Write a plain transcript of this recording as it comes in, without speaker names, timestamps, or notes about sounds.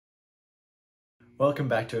Welcome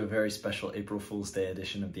back to a very special April Fool's Day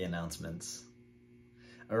edition of the announcements.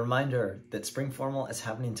 A reminder that Spring Formal is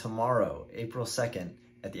happening tomorrow, April 2nd,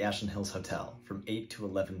 at the Ashland Hills Hotel from 8 to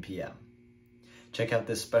 11 p.m. Check out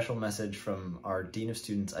this special message from our Dean of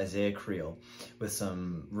Students, Isaiah Creel, with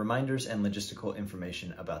some reminders and logistical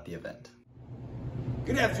information about the event.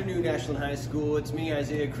 Good afternoon, Ashland High School. It's me,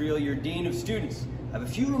 Isaiah Creel, your Dean of Students. I have a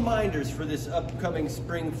few reminders for this upcoming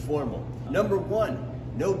Spring Formal. Number one,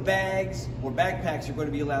 no bags or backpacks are going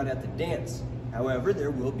to be allowed at the dance. However,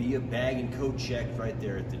 there will be a bag and coat check right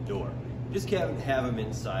there at the door. Just can't have them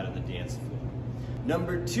inside on the dance floor.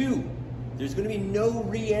 Number two, there's going to be no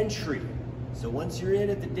re-entry. So once you're in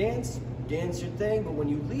at the dance your thing, but when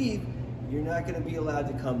you leave, you're not going to be allowed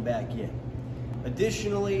to come back in.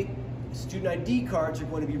 Additionally, student ID cards are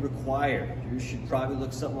going to be required. Yours should probably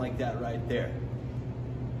look something like that right there.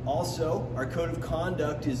 Also, our code of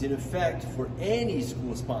conduct is in effect for any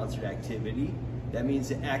school-sponsored activity. That means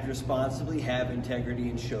to act responsibly, have integrity,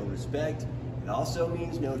 and show respect. It also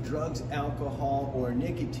means no drugs, alcohol, or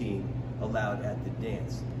nicotine allowed at the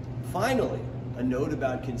dance. Finally, a note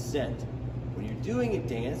about consent. When you're doing a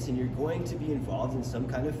dance and you're going to be involved in some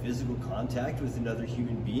kind of physical contact with another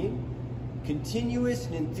human being, continuous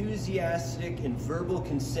and enthusiastic and verbal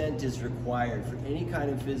consent is required for any kind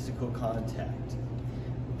of physical contact.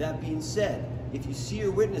 That being said, if you see or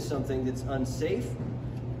witness something that's unsafe,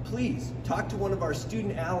 please talk to one of our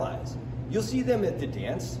student allies. You'll see them at the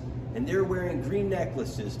dance, and they're wearing green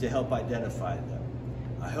necklaces to help identify them.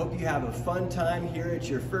 I hope you have a fun time here at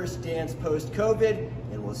your first dance post-COVID,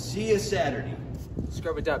 and we'll see you Saturday.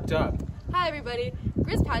 Scrub-a-dub-dub. Hi everybody,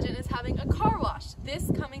 Grizz Pageant is having a car wash this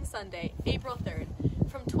coming Sunday, April 3rd,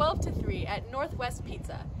 from 12 to 3 at Northwest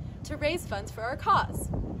Pizza to raise funds for our cause.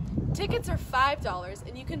 Tickets are $5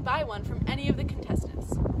 and you can buy one from any of the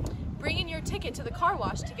contestants. Bring in your ticket to the car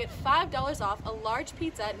wash to get $5 off a large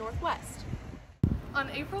pizza at Northwest. On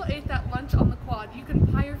April 8th at lunch on the quad, you can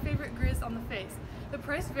pie your favorite Grizz on the face. The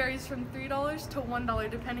price varies from $3 to $1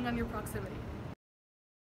 depending on your proximity.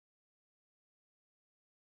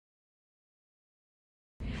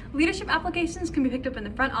 Leadership applications can be picked up in the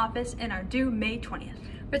front office and are due May 20th.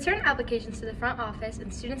 Return applications to the front office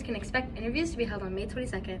and students can expect interviews to be held on May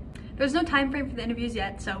 22nd. There's no time frame for the interviews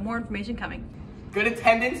yet, so more information coming. Good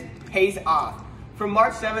attendance pays off. From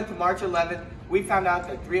March 7th to March 11th, we found out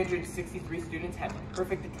that 363 students had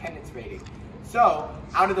perfect attendance rating. So,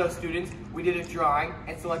 out of those students, we did a drawing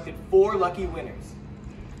and selected 4 lucky winners.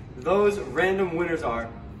 Those random winners are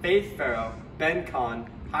Faith Farrow, Ben Kahn,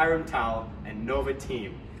 Hiram Towell, and Nova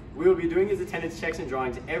Team. We will be doing these attendance checks and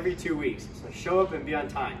drawings every 2 weeks, so show up and be on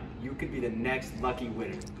time. You could be the next lucky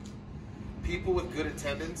winner. People with good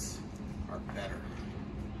attendance are better.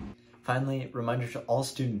 Finally, reminder to all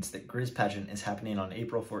students that Grizz Pageant is happening on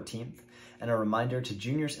April 14th, and a reminder to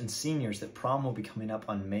juniors and seniors that prom will be coming up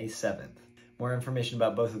on May 7th. More information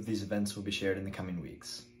about both of these events will be shared in the coming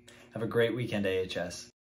weeks. Have a great weekend, AHS.